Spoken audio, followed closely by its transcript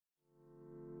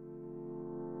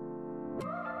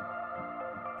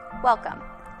Welcome.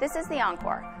 This is the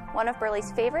Encore, one of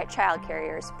Burley's favorite child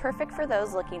carriers, perfect for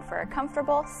those looking for a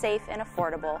comfortable, safe, and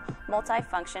affordable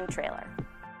multi-function trailer.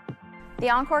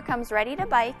 The Encore comes ready to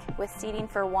bike with seating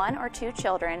for 1 or 2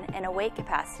 children and a weight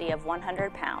capacity of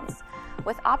 100 pounds,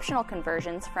 with optional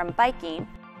conversions from biking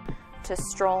to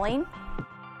strolling,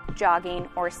 jogging,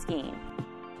 or skiing.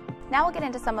 Now we'll get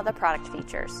into some of the product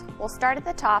features. We'll start at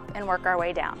the top and work our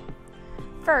way down.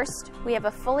 First, we have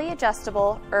a fully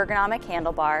adjustable ergonomic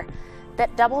handlebar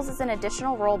that doubles as an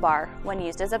additional roll bar when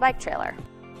used as a bike trailer.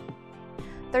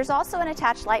 There's also an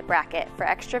attached light bracket for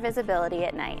extra visibility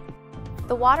at night.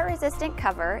 The water-resistant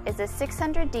cover is a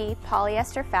 600D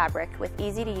polyester fabric with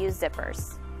easy-to-use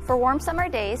zippers. For warm summer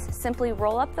days, simply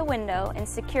roll up the window and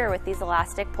secure with these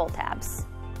elastic pull tabs.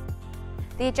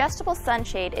 The adjustable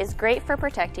sunshade is great for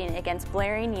protecting against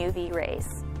blaring UV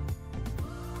rays.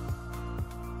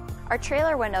 Our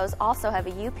trailer windows also have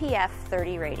a UPF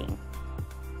 30 rating.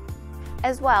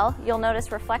 As well, you'll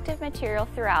notice reflective material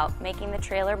throughout, making the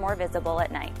trailer more visible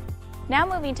at night. Now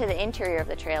moving to the interior of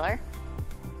the trailer.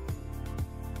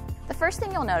 The first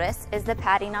thing you'll notice is the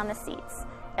padding on the seats,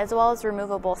 as well as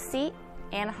removable seat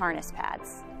and harness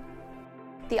pads.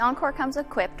 The Encore comes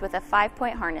equipped with a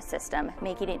 5-point harness system,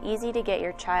 making it easy to get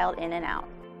your child in and out.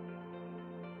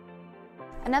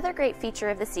 Another great feature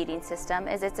of the seating system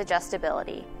is its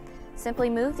adjustability. Simply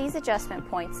move these adjustment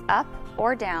points up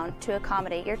or down to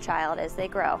accommodate your child as they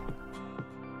grow.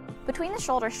 Between the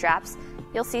shoulder straps,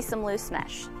 you'll see some loose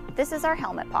mesh. This is our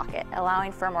helmet pocket,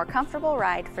 allowing for a more comfortable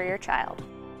ride for your child.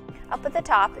 Up at the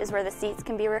top is where the seats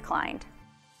can be reclined.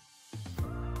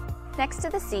 Next to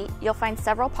the seat, you'll find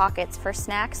several pockets for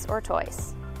snacks or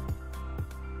toys.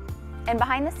 And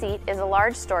behind the seat is a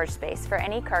large storage space for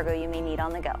any cargo you may need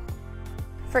on the go.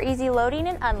 For easy loading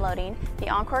and unloading, the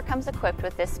Encore comes equipped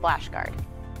with this splash guard.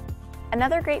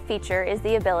 Another great feature is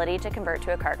the ability to convert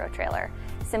to a cargo trailer.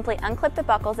 Simply unclip the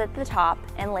buckles at the top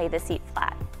and lay the seat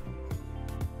flat.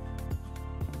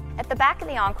 At the back of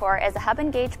the Encore is a hub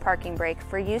and gauge parking brake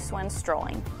for use when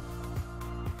strolling.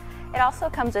 It also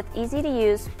comes with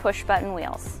easy-to-use push-button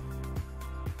wheels.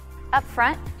 Up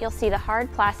front, you'll see the hard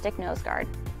plastic nose guard.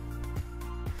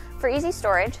 For easy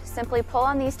storage, simply pull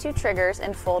on these 2 triggers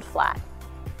and fold flat.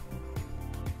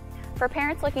 For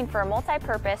parents looking for a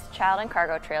multi-purpose child and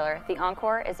cargo trailer, the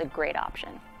Encore is a great option.